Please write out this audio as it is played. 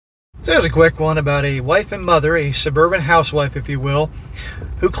So here's a quick one about a wife and mother, a suburban housewife, if you will,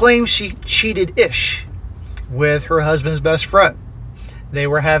 who claims she cheated-ish with her husband's best friend. They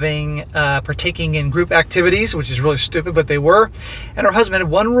were partaking in group activities, which is really stupid, but they were. And her husband had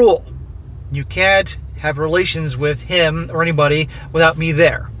one rule: you can't have relations with him or anybody without me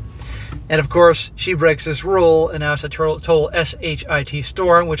there. And of course, she breaks this rule, and now it's a total SHIT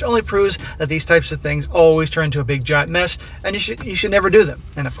storm, which only proves that these types of things always turn into a big giant mess, and you should never do them.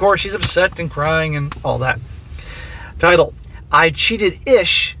 And of course, she's upset and crying and all that. Title: I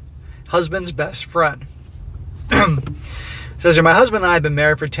cheated-ish husband's best friend. Says here, my husband and I have been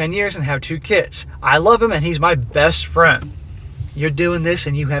married for 10 years and have 2 kids. I love him and he's my best friend. You're doing this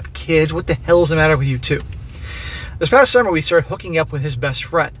and you have kids. What the hell's the matter with you two? This past summer, we started hooking up with his best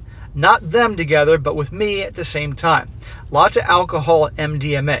friend. Not them together, but with me at the same time. Lots of alcohol and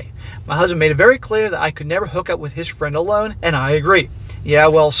MDMA. My husband made it very clear that I could never hook up with his friend alone, and I agree. Yeah,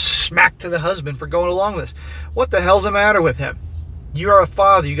 well, smack to the husband for going along with this. What the hell's the matter with him? You are a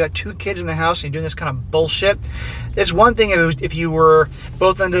father. You got 2 kids in the house, and you're doing this kind of bullshit. It's one thing if you were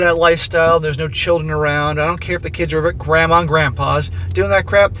both into that lifestyle, there's no children around. I don't care if the kids are at grandma and grandpa's doing that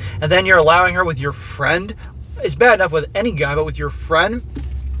crap, and then you're allowing her with your friend. It's bad enough with any guy, but with your friend?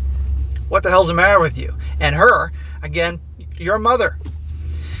 What the hell's the matter with you? And her, again, your mother.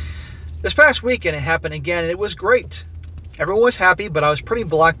 This past weekend, it happened again, and it was great. Everyone was happy, but I was pretty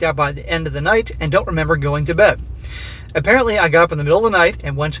blacked out by the end of the night and don't remember going to bed. Apparently, I got up in the middle of the night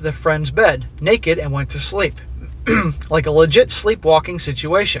and went to the friend's bed, naked, and went to sleep. Like a legit sleepwalking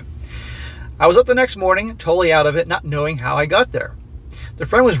situation. I was up the next morning, totally out of it, not knowing how I got there. The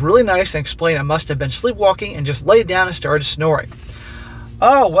friend was really nice and explained I must have been sleepwalking and just laid down and started snoring.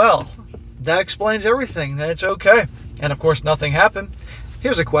 Oh, well, that explains everything. Then it's okay. And of course, nothing happened.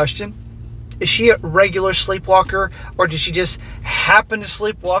 Here's a question. Is she a regular sleepwalker, or did she just happen to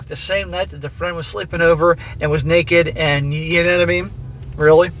sleepwalk the same night that the friend was sleeping over and was naked and, you know what I mean?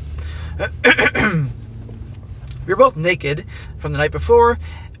 Really? We were both naked from the night before.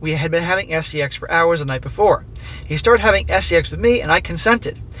 We had been having SEX for hours the night before. He started having SEX with me, and I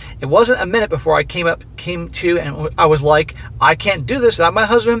consented. It wasn't a minute before I came to, and I was like, I can't do this without my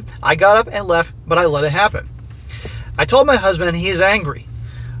husband. I got up and left, but I let it happen. I told my husband, and he is angry.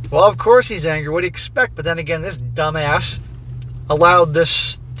 Well, of course he's angry. What do you expect? But then again, this dumbass allowed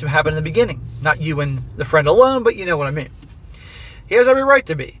this to happen in the beginning. Not you and the friend alone, but you know what I mean. He has every right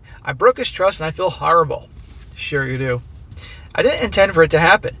to be. I broke his trust, and I feel horrible. Sure you do. I didn't intend for it to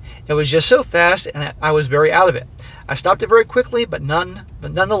happen. It was just so fast, and I was very out of it. I stopped it very quickly, but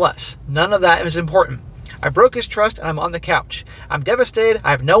nonetheless, none of that is important. I broke his trust, and I'm on the couch. I'm devastated.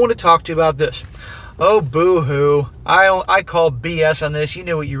 I have no one to talk to about this. Oh, boo-hoo. I call BS on this. You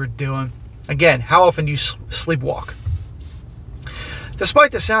knew what you were doing. Again, how often do you sleepwalk?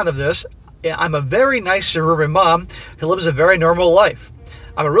 Despite the sound of this, I'm a very nice suburban mom who lives a very normal life.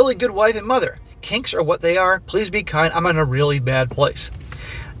 I'm a really good wife and mother. Kinks are what they are. Please be kind. I'm in a really bad place.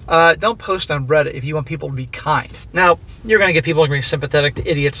 Don't post on Reddit if you want people to be kind. Now, you're going to get people who are going to be sympathetic to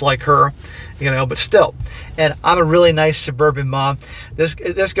idiots like her, but still. And I'm a really nice suburban mom. This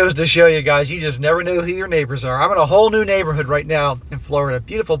goes to show you guys, you just never know who your neighbors are. I'm in a whole new neighborhood right now in Florida.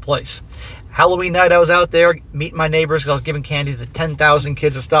 Beautiful place. Halloween night, I was out there meeting my neighbors because I was giving candy to 10,000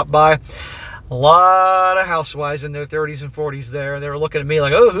 kids that stopped by. A lot of housewives in their 30s and 40s there. They were looking at me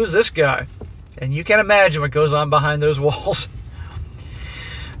like, oh, who's this guy? And you can't imagine what goes on behind those walls.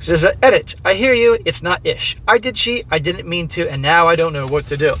 It says, edit. I hear you. It's not ish. I did cheat. I didn't mean to, and now I don't know what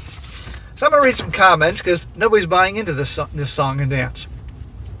to do. So I'm going to read some comments because nobody's buying into this song and dance.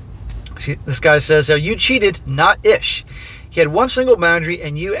 See, this guy says, you cheated, not ish. He had one single boundary,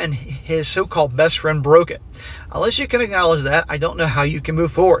 and you and his so-called best friend broke it. Unless you can acknowledge that, I don't know how you can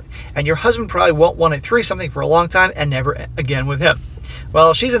move forward. And your husband probably won't want to threesome for a long time and never again with him.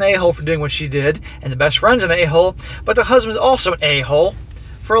 Well, she's an a-hole for doing what she did, and the best friend's an a-hole, but the husband's also an a-hole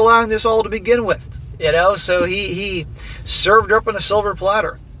for allowing this all to begin with. So he served her up on a silver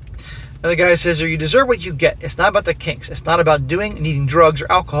platter. And the guy says, you deserve what you get. It's not about the kinks. It's not about needing drugs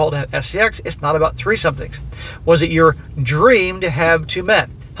or alcohol to have SEX. It's not about threesome. Was it your dream to have 2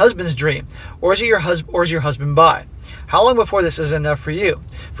 men? Husband's dream? Or is your husband bi? How long before this is enough for you?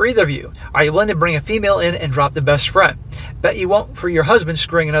 For either of you? Are you willing to bring a female in and drop the best friend? Bet you won't for your husband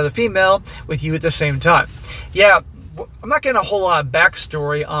screwing another female with you at the same time. Yeah, I'm not getting a whole lot of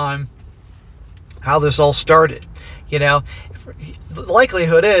backstory on how this all started. The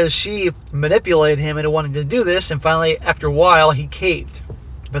likelihood is she manipulated him into wanting to do this, and finally, after a while, he caved.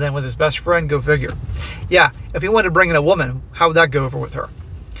 But then with his best friend, go figure. Yeah, if he wanted to bring in a woman, how would that go over with her?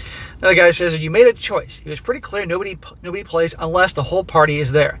 Another guy says, you made a choice. It was pretty clear nobody plays unless the whole party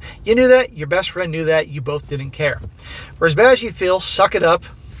is there. You knew that. Your best friend knew that. You both didn't care. For as bad as you feel, suck it up.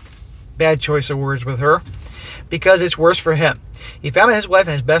 Bad choice of words with her. Because it's worse for him. He found out his wife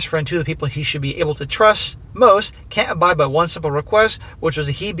and his best friend, two of the people he should be able to trust most, can't abide by one simple request, which was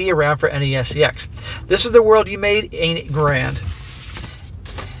that he be around for any SCX. This is the world you made, ain't it grand?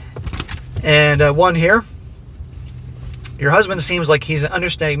 And one here. Your husband seems like he's an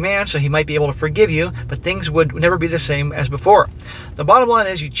understanding man, so he might be able to forgive you, but things would never be the same as before. The bottom line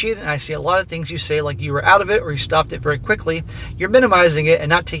is you cheated, and I see a lot of things you say like you were out of it or you stopped it very quickly. You're minimizing it and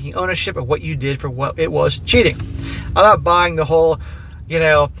not taking ownership of what you did for what it was cheating. I'm not buying the whole,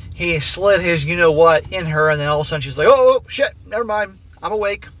 he slid his you-know-what in her, and then all of a sudden she's like, oh, shit, never mind, I'm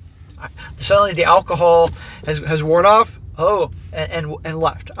awake. Suddenly the alcohol has worn off, and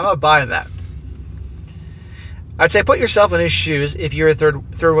left. I'm not buying that. I'd say put yourself in his shoes if your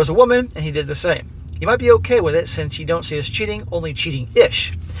third was a woman and he did the same. You might be okay with it since you don't see it as cheating, only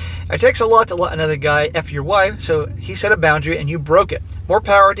cheating-ish. It takes a lot to let another guy F your wife, so he set a boundary and you broke it. More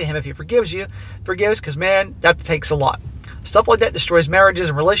power to him if he forgives, because man, that takes a lot. Stuff like that destroys marriages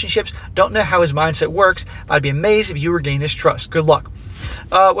and relationships. Don't know how his mindset works, but I'd be amazed if you regain his trust. Good luck.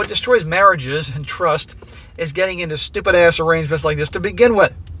 What destroys marriages and trust is getting into stupid-ass arrangements like this to begin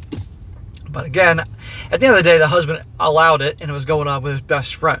with. But again, at the end of the day, the husband allowed it, and it was going on with his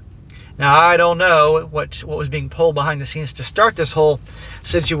best friend. Now, I don't know what was being pulled behind the scenes to start this whole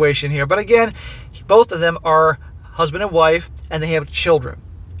situation here. But again, both of them are husband and wife, and they have children.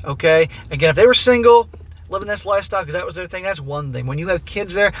 Okay? Again, if they were single, living this lifestyle, because that was their thing, that's one thing. When you have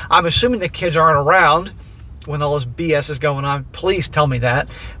kids there, I'm assuming the kids aren't around when all this BS is going on. Please tell me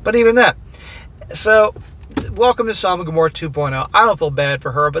that. But even that. So, welcome to Sodom and Gomorrah 2.0. I don't feel bad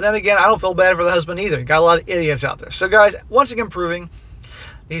for her, but then again, I don't feel bad for the husband either. Got a lot of idiots out there. So guys, once again proving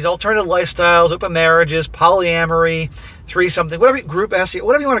these alternative lifestyles, open marriages, polyamory, threesomething, whatever, group SE,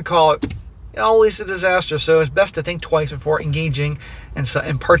 whatever you want to call it, all leads to disaster. So it's best to think twice before engaging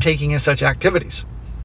and partaking in such activities.